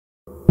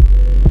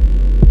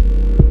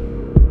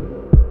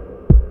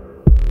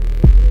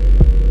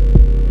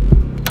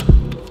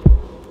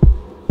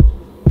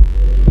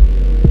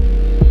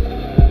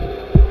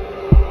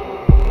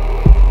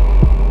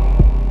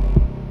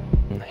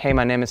Hey,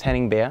 my name is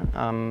Henning Baer.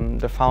 I'm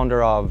the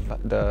founder of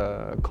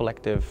the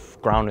collective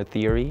Grounded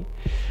Theory,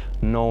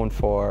 known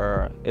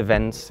for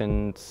events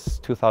since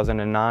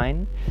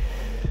 2009.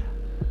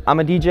 I'm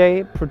a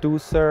DJ,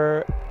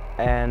 producer,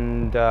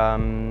 and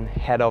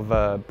head of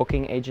a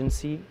booking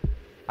agency.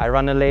 I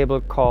run a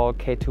label called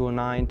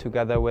K209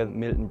 together with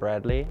Milton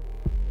Bradley.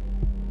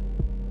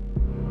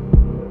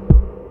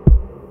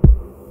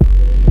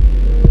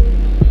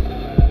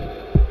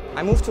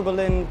 I moved to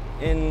Berlin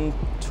in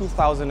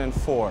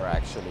 2004,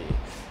 actually.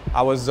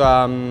 I was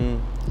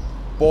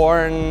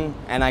born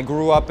and I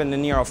grew up in the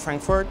near of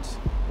Frankfurt,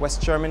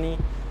 West Germany.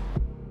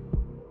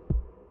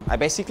 I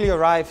basically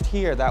arrived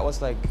here. That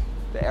was like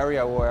the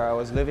area where I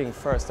was living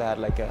first. I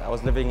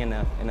was living in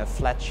a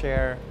flat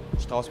share,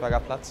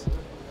 Strausberger Platz.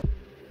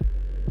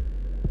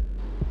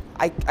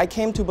 I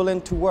came to Berlin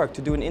to work,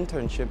 to do an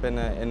internship in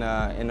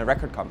a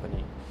record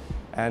company,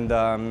 and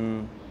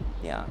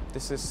yeah,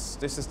 this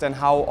is then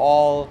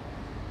how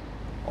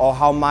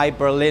how my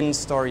Berlin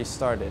story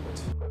started.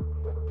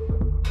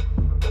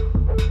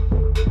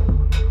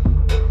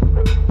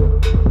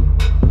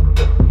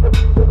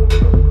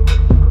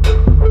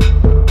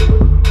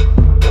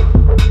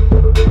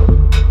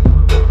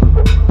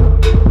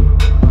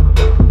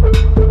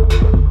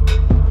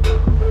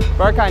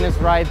 Berghain is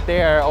right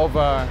there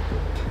over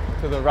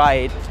to the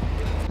right.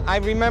 I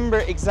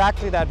remember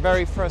exactly that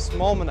very first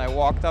moment I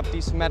walked up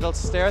these metal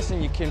stairs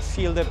and you can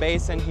feel the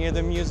bass and hear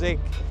the music.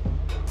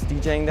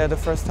 DJing there the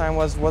first time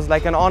was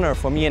like an honor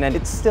for me, and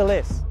it still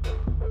is.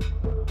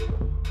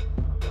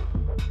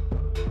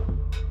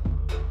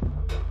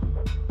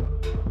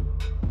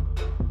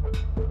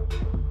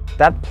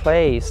 That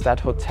place, that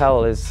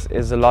hotel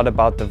is a lot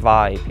about the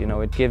vibe, you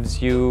know. It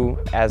gives you,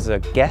 as a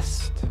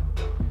guest,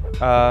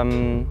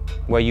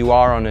 where you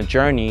are on a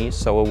journey,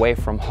 so away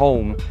from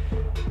home,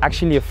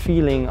 actually a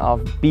feeling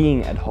of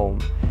being at home.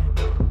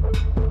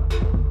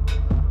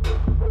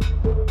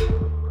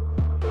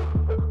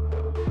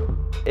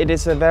 It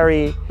is a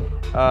very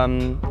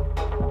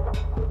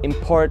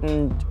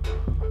important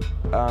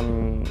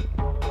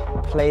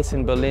place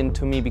in Berlin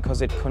to me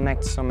because it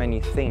connects so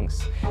many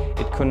things.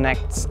 It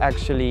connects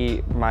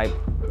actually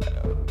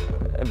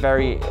a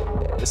very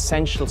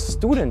essential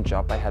student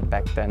job I had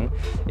back then.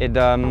 It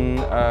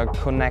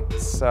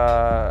connects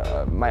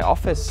my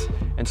office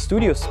and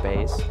studio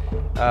space,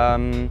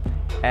 and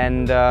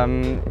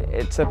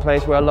it's a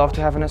place where I love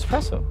to have an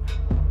espresso.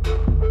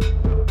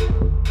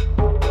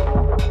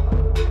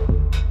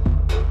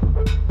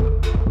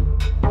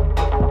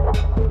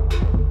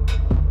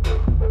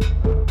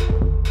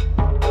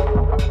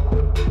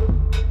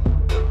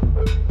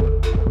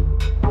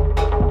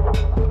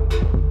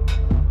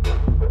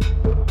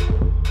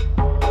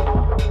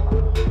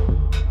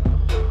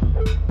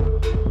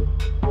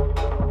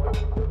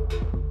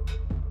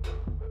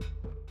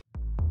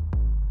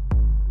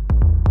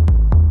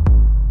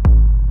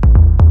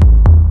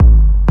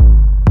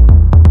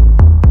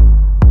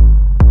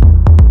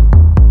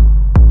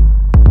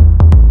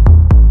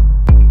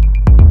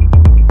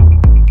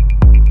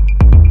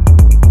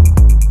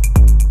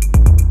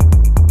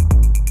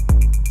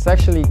 It's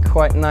actually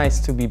quite nice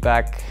to be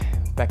back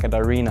at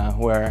Arena,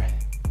 where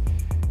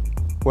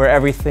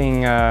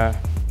everything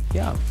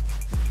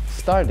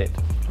started.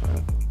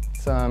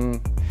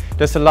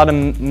 There's a lot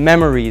of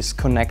memories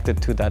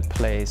connected to that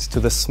place, to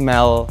the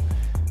smell,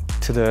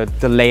 to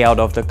the layout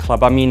of the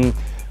club. I mean,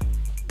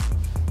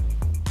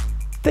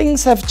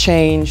 things have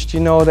changed, you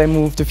know. They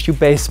moved a few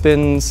bass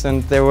bins,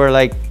 and they were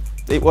like,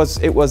 it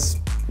was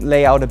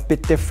layout a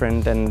bit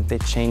different, and they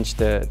changed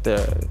the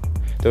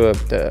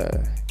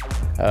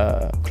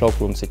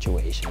cloakroom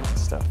situation and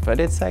stuff. But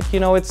it's like, you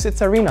know,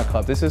 it's Arena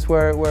Club. This is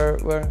where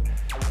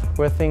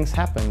things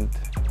happened.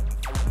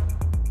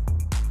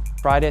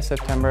 Friday,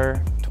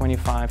 September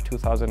 25,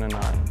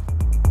 2009.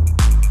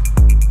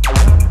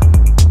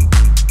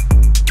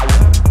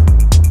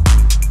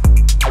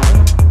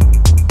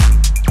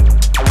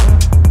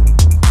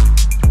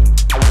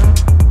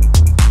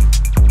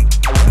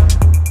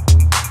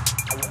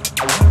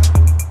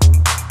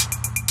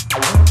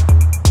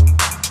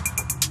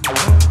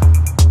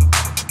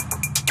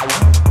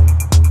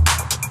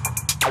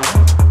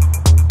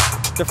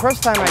 The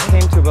first time I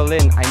came to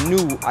Berlin, I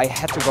knew I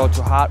had to go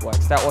to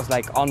Hardwax. That was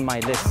like on my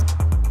list.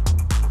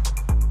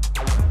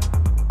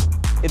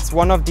 It's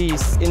one of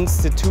these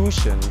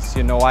institutions,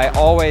 you know. I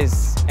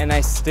always, and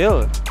I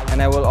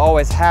will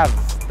always have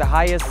the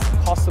highest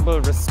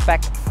possible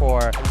respect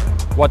for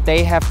what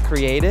they have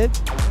created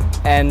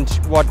and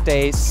what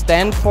they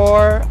stand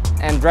for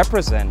and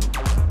represent.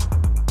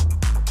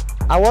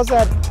 I was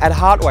at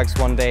Hardwax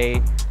one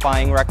day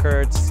buying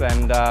records,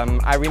 and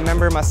I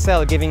remember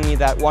Marcel giving me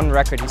that one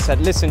record. He said,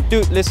 "Listen,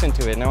 dude, listen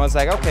to it." And I was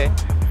like, okay.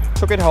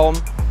 Took it home,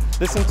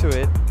 listened to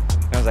it,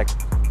 and I was like,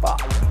 fuck,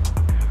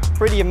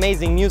 pretty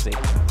amazing music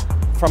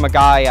from a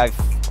guy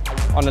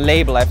on a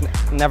label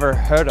I've never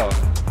heard of.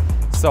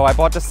 So I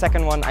bought the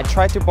second one. I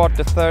tried to buy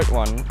the third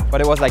one,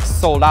 but it was like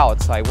sold out.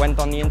 So I went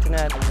on the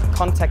internet,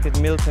 contacted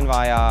Milton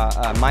via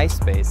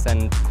MySpace,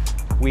 and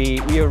we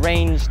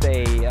arranged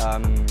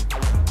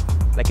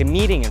a like a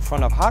meeting in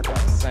front of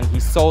Hardress, and he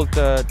sold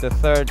the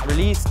third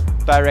release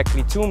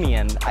directly to me,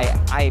 and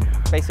I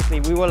basically,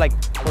 we were like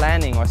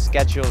planning or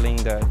scheduling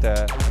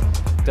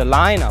the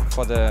lineup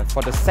for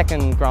the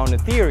second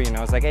Grounded Theory, and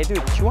I was like, hey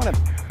dude, do you want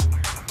to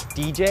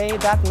DJ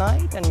that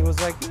night? And he was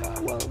like, yeah,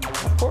 well,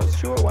 of course,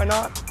 sure, why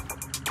not?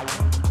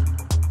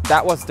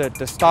 That was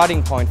the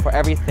starting point for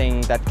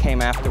everything that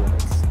came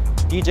afterwards.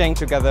 DJing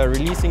together,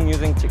 releasing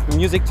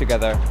music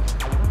together,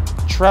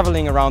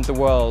 traveling around the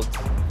world,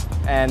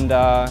 and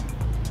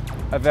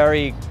a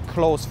very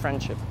close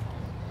friendship.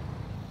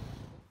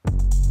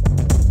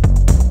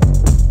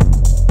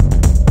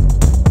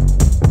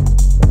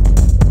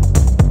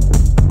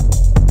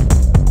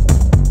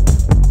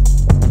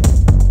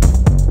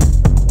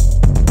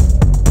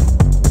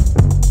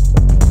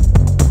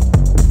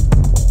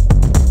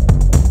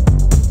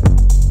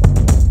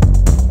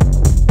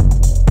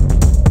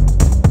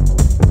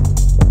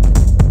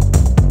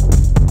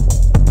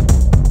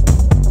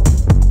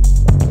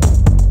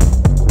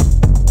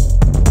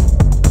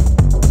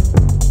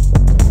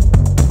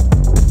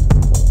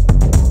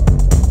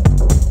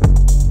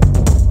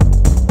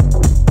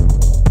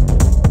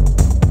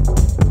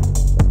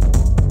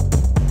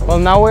 Well,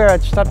 now we're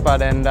at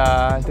Stadtbad, and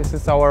this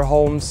is our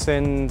home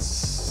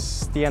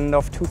since the end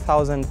of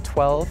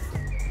 2012.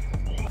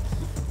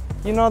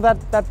 You know,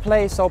 that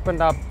place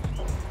opened up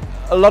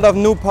a lot of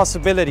new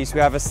possibilities. We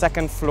have a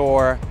second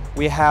floor.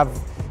 We have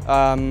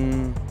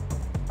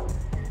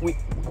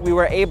we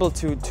were able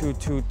to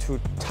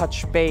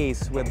touch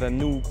base with a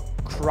new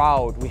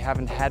crowd we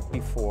haven't had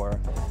before.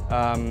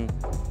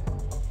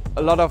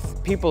 A lot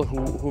of people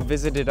who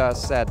visited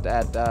us at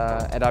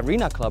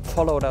Arena Club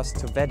followed us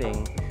to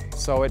Wedding.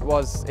 So it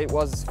was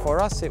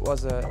for us, it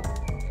was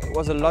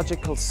a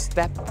logical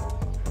step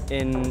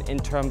in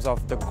terms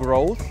of the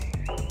growth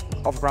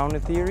of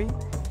Grounded Theory.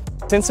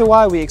 Since a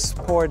while we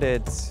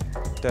exported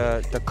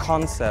the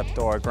concept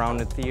or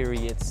Grounded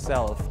Theory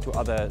itself to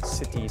other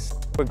cities.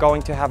 We're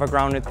going to have a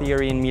Grounded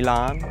Theory in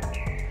Milan.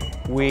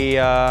 We've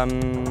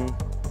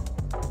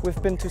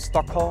been to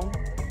Stockholm.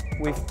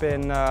 We've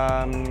been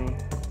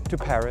to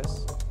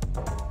Paris.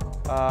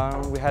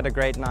 We had a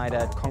great night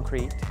at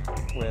Concrete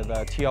with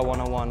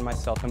TR101,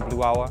 myself, and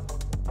Blue Hour.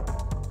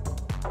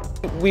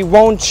 We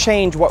won't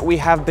change what we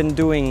have been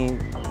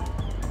doing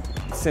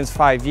since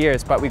 5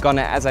 years, but we're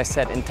gonna, as I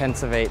said,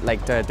 intensivate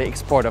like the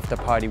export of the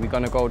party. We're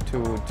gonna go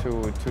to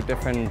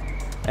different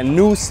and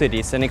new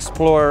cities and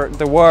explore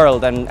the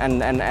world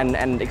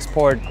and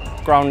export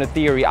Grounded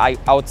Theory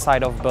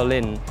outside of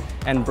Berlin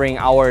and bring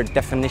our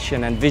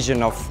definition and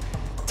vision of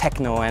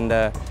techno and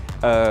a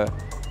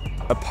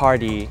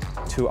party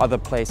to other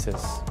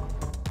places.